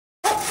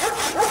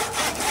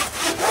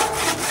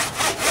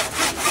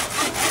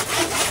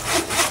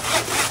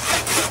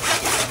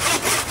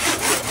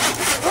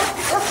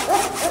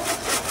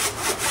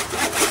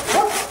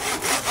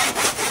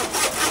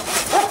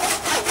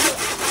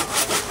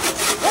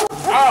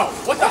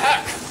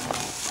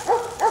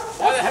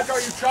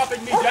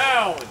letting me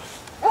down.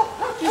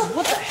 Jeez,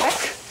 what the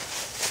heck?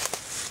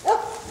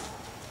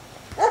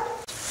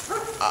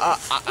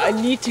 I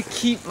need to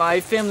keep my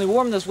family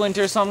warm this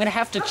winter, so I'm gonna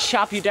have to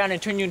chop you down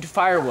and turn you into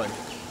firewood.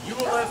 You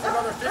will live for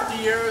another 50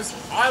 years.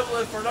 I will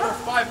live for another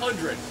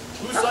 500.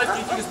 Whose life do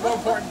you think is more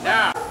important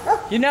now?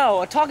 You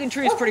know, a talking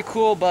tree is pretty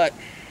cool, but...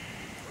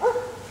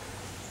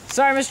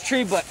 Sorry, Mr.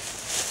 Tree, but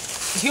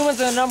humans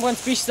are the #1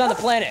 species on the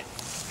planet.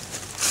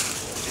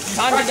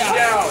 Time to die.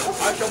 Down.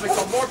 I shall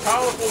become more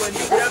powerful than you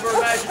could ever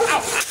imagine.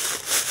 Ow!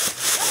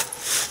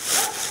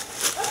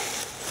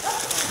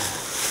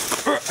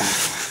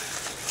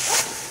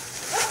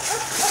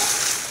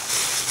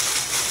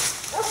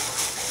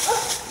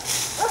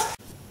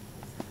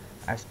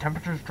 As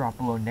temperatures drop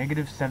below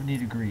 -70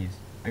 degrees,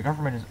 the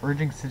government is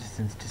urging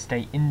citizens to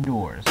stay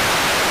indoors.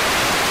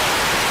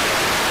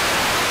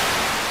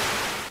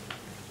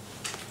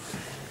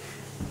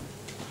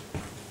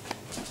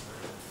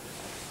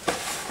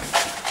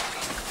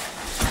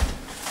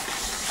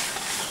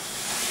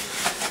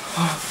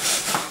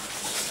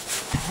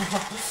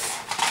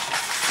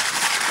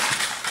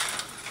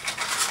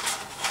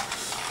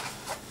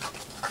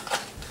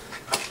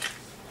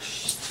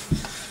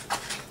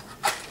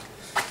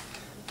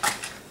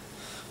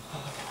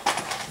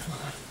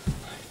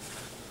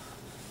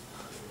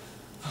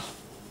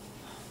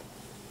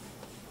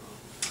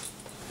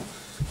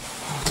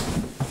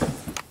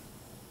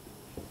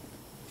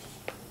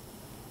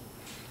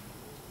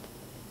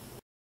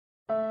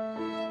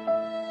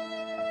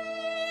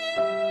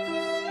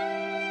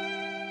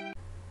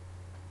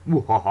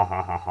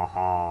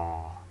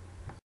 Wahahahaha.